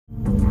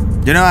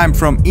You know, I'm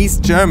from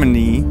East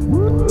Germany,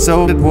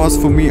 so it was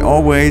for me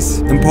always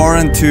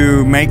important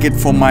to make it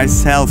for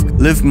myself,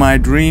 live my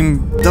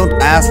dream. Don't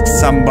ask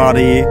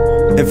somebody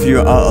if you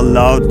are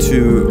allowed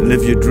to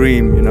live your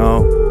dream, you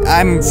know.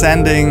 I'm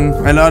sending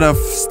a lot of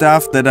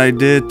stuff that I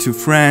did to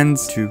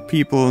friends, to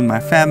people in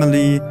my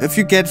family. If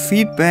you get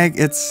feedback,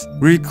 it's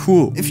really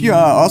cool. If you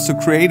are also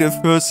a creative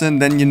person,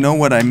 then you know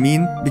what I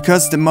mean.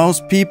 Because the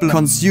most people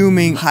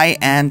consuming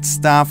high-end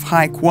stuff,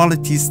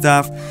 high-quality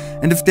stuff.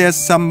 And if there's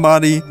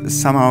somebody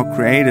somehow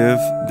creative,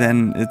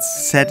 then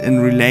it's set in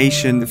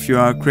relation. If you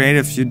are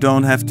creative, you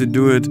don't have to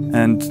do it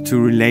and to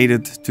relate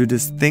it to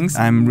these things.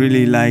 I'm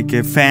really like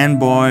a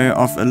fanboy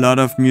of a lot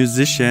of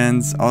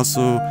musicians.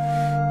 Also,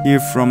 here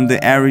from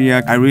the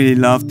area, I really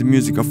love the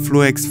music of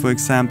Fluex, for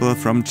example,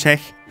 from Czech.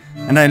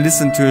 And I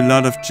listen to a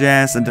lot of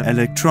jazz and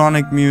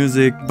electronic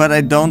music, but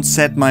I don't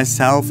set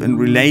myself in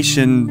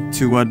relation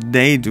to what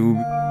they do.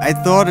 I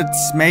thought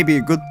it's maybe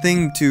a good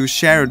thing to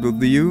share it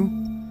with you.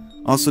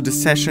 Also the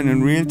session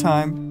in real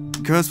time.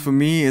 Because for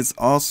me it's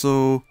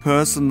also a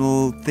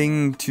personal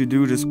thing to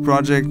do this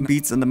project,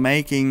 Beats in the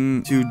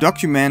Making, to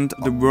document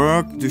the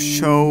work, to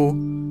show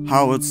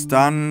how it's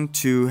done,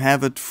 to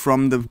have it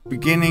from the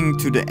beginning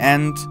to the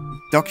end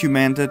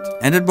documented.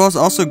 And it was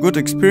also a good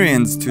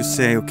experience to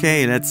say,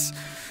 okay, let's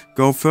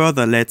go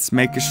further, let's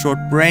make a short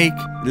break,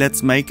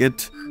 let's make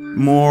it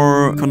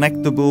more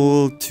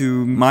connectable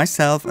to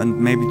myself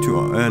and maybe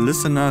to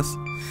listeners.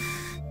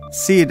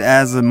 See it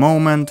as a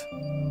moment.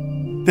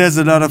 There's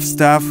a lot of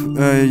stuff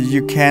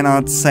you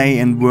cannot say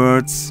in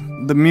words.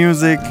 The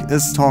music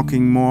is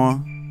talking more.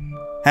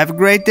 Have a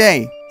great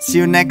day. See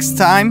you next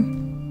time.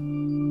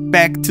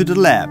 Back to the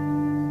lab.